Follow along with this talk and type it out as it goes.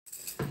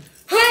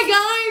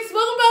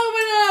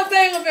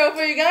video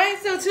for you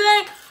guys. So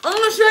today, I'm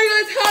going to show you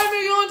guys how to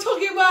make your own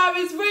Tokyo Bob.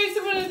 It's very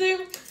simple to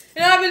do,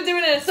 and I've been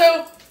doing it.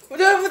 So the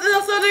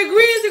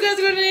ingredients you guys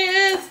are going to need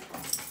is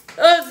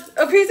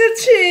a piece of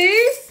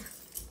cheese.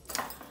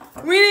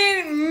 We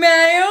need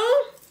mayo.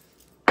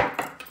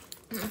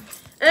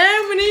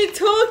 And we need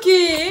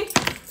turkey.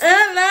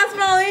 And last but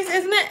not least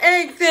is an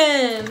egg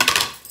thin.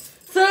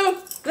 So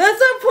let's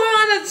put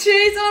on the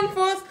cheese on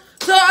first.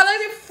 So I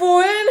like to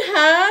fold it in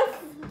half.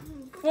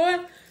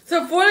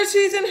 So fold the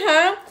cheese in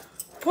half.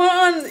 Put it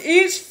on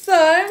each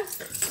side.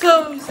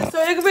 So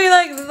it could be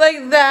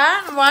like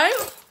that, right?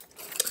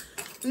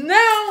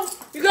 Now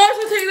you guys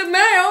will take the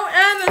mayo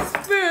and the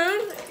spoon.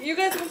 You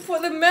guys can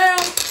put the mayo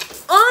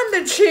on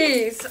the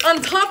cheese,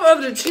 on top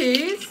of the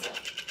cheese.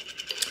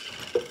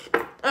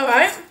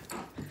 Alright.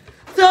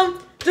 So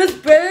just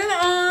spread it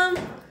on,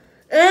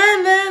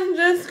 and then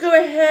just go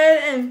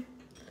ahead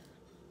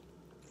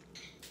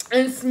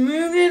and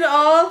smooth it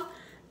all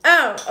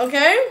out,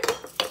 okay?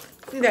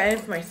 See that in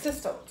for my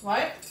sister,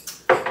 right?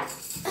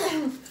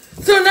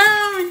 So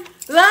now,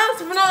 last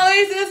but not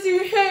least, is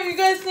you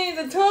guys need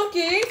the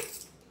turkey.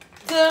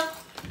 So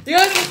you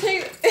guys can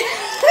take.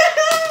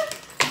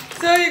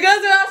 So you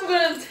guys are also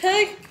gonna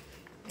take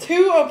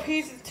two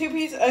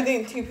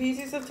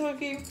pieces of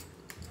turkey.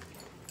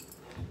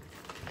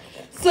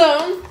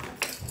 So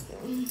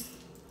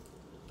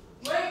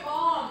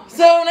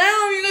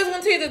now you guys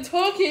want to take the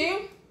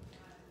turkey.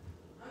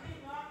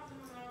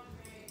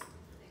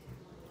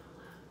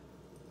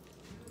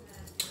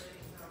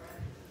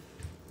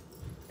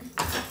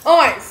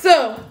 Alright,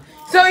 so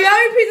you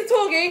have your piece of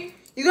turkey.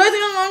 You guys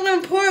are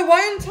gonna pour it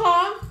right on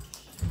top.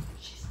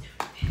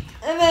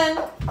 And then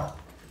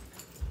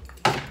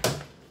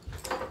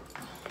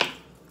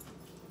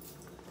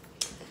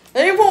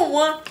let me put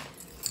one.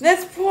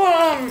 Let's pour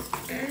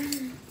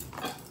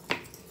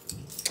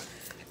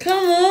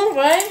come on,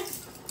 right?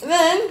 And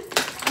then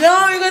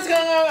now you guys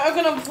are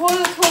gonna pull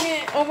the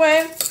turkey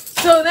away.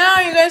 So now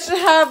you guys should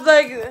have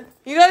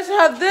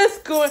this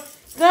going.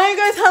 Now you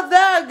guys have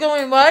that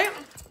going, right?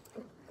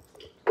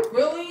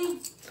 Really?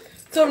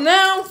 So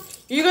now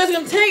you guys are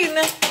gonna take it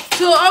now.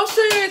 So I'll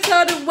show you guys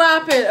how to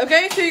wrap it,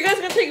 okay? So you guys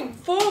are gonna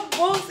take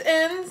both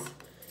ends.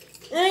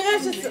 And you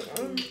guys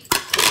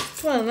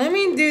just come on, let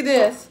me do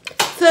this.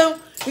 So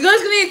you guys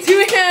are gonna need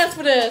 2 hands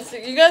for this.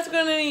 You guys are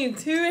gonna need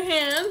 2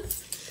 hands.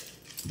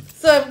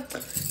 So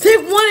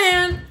take one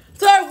hand.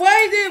 So what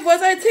I did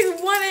was I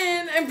take one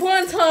end and put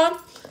on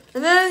top,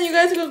 and then you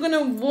guys are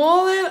gonna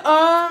roll it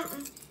up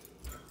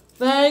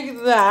like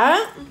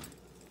that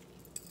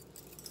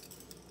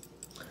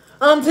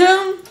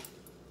until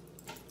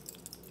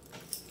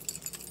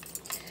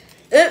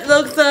it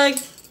looks like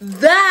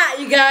that,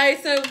 you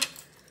guys. So if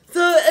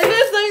you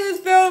guys like this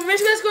video, make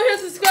sure you guys go ahead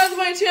and subscribe to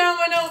my channel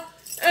right now.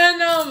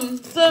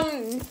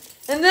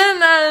 And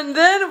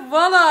then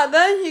voila,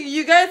 then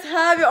you guys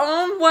have your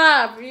own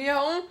wrap, your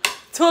own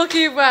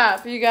turkey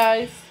wrap, you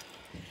guys.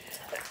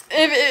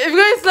 If you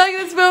guys like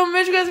this video,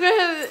 make sure you guys go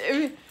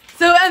ahead.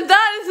 And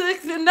that is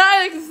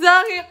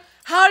exactly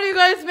how do you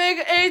guys make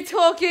a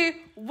turkey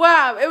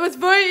wrap. It was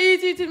very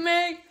easy to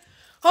make.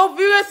 Hope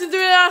you guys can do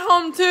it at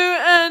home too,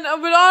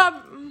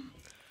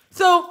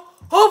 so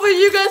hopefully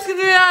you guys can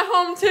do it at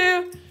home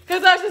too,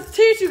 because I just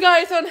teach you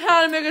guys on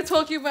how to make a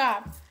turkey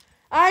wrap.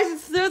 I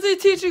just literally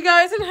teach you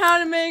guys on how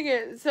to make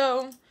it.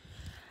 So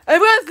make sure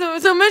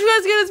you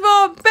guys give this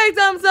video a big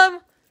thumbs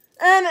up.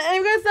 And if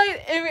you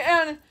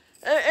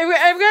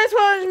guys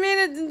want me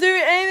to do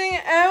anything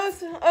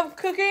else of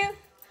cooking,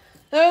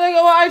 like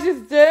what I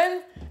just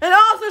did, and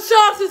also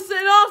shout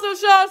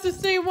out to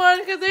C1,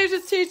 because they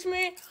just teach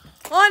me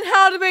on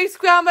how to make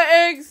scrambled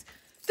eggs.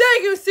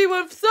 Thank you,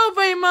 C1, so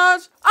very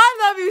much. I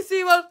love you,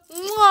 C1.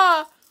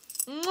 Mwah,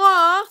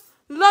 mwah.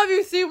 Love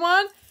you,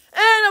 C1.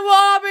 And with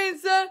all being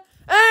said,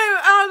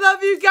 I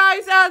love you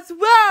guys as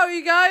well,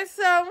 you guys.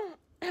 So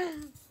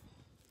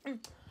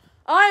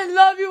I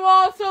love you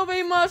all so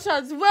very much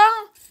as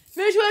well.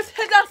 Make sure to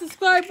hit that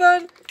subscribe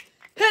button,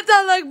 hit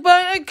that like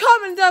button, and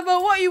comment down below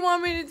what you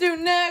want me to do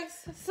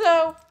next.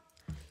 So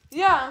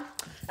yeah,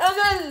 and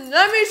then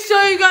let me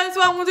show you guys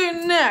what I'm gonna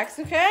do next,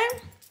 okay?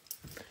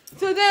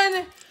 So then,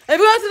 if you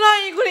guys are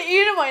not gonna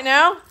eat it right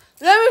now,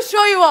 let me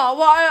show you all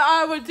what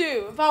I would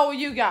do if I were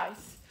you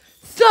guys.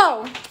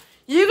 So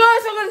you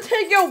guys are gonna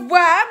take your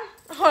wrap.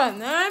 Hold on,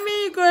 let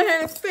me go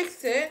ahead and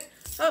fix it.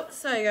 Oh,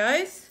 sorry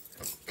guys.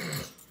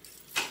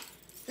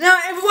 Now,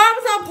 if the wrap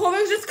is not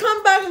perfect, just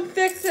come back and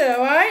fix it,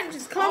 alright?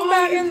 Just come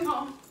back and...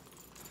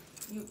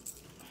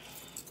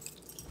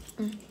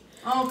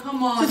 Oh,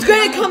 come on. Just go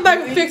ahead and come back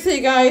and fix it,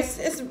 you guys.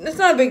 It's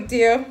not a big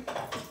deal.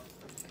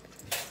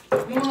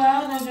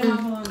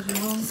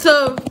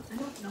 So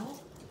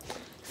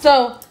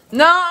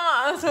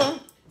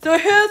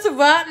here's the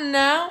wrap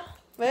now.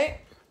 Wait.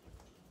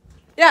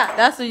 Yeah,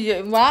 that's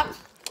the wrap.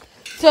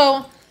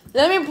 So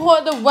let me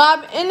put the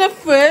wrap in the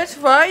fridge,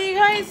 right, you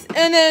guys?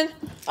 And then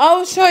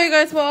I'll show you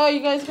guys what all you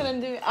guys gonna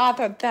do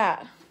after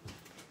that.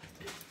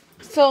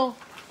 So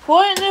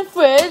put it in the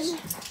fridge.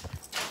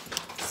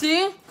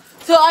 See?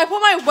 So I put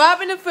my wrap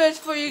in the fridge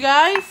for you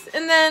guys,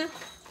 and then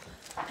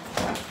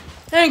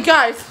Hey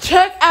guys,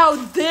 check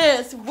out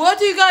this. What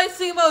do you guys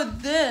think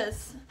about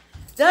this?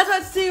 That's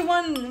what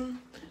C1.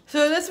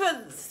 So that's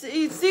what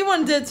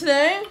C1 did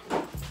today.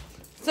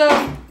 So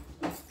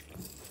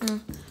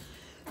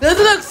this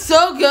looks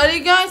so good, you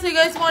guys. You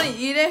guys want to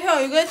eat it?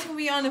 Hell, you guys can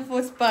be on the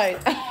first bite.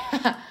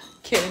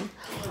 Kidding.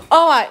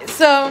 All right,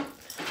 so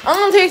I'm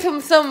gonna take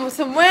some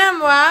Wham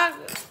Whack.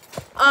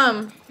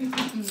 I'm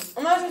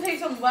gonna take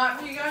some whack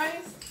for you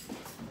guys.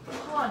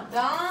 Come on,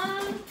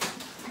 Don.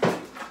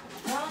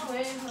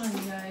 Wait, hold on,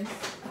 you guys.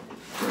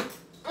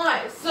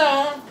 Alright,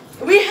 so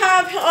we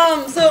have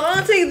so I'm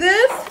gonna take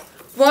this,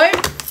 right?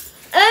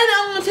 And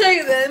I'm gonna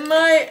take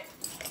my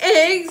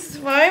eggs,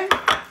 right?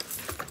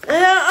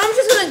 And I'm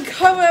just gonna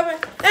cover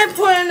it and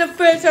put it in the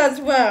fridge as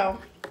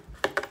well.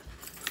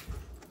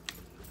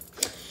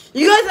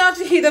 You guys have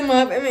to heat them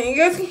up. I mean, you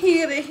guys can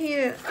heat it.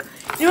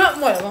 You know what?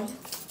 Whatever.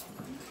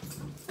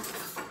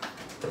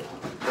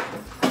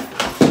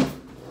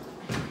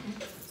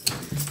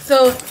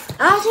 So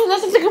actually,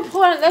 let's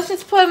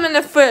just put them in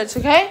the fridge,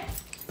 okay?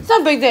 It's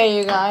not a big deal,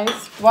 you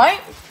guys,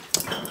 right?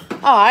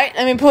 All right,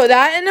 let me put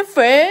that in the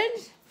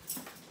fridge,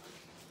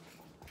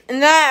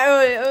 and that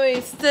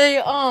will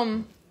stay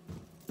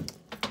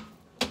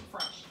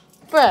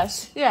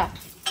fresh, yeah.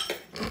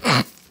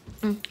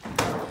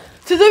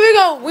 So there we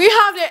go. We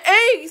have the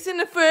eggs in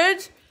the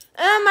fridge,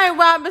 and my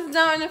wrap is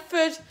now in the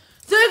fridge,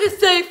 so it can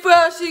stay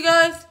fresh, you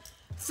guys.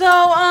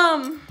 So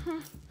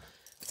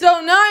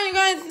now you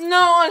guys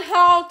know on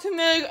how to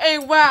make a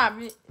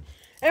wrap.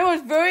 It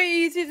was very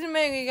easy to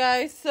make, you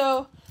guys.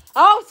 So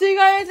I'll see you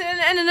guys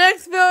in the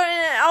next video.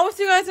 And I will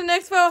see you guys in the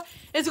next video.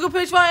 It's a good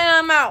picture, and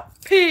I'm out.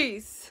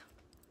 Peace.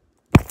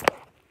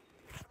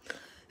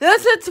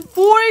 Let's hit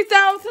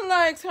 40,000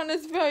 likes on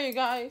this video, you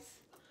guys.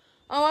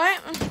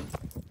 Alright?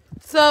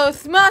 So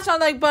smash that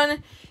like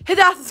button. Hit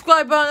that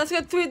subscribe button. Let's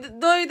get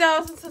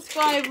 30,000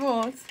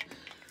 subscribers.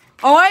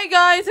 Alright,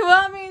 guys. So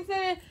what that means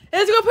is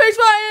it's a good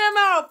picture, and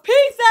I'm out.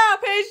 Peace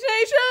out, peace.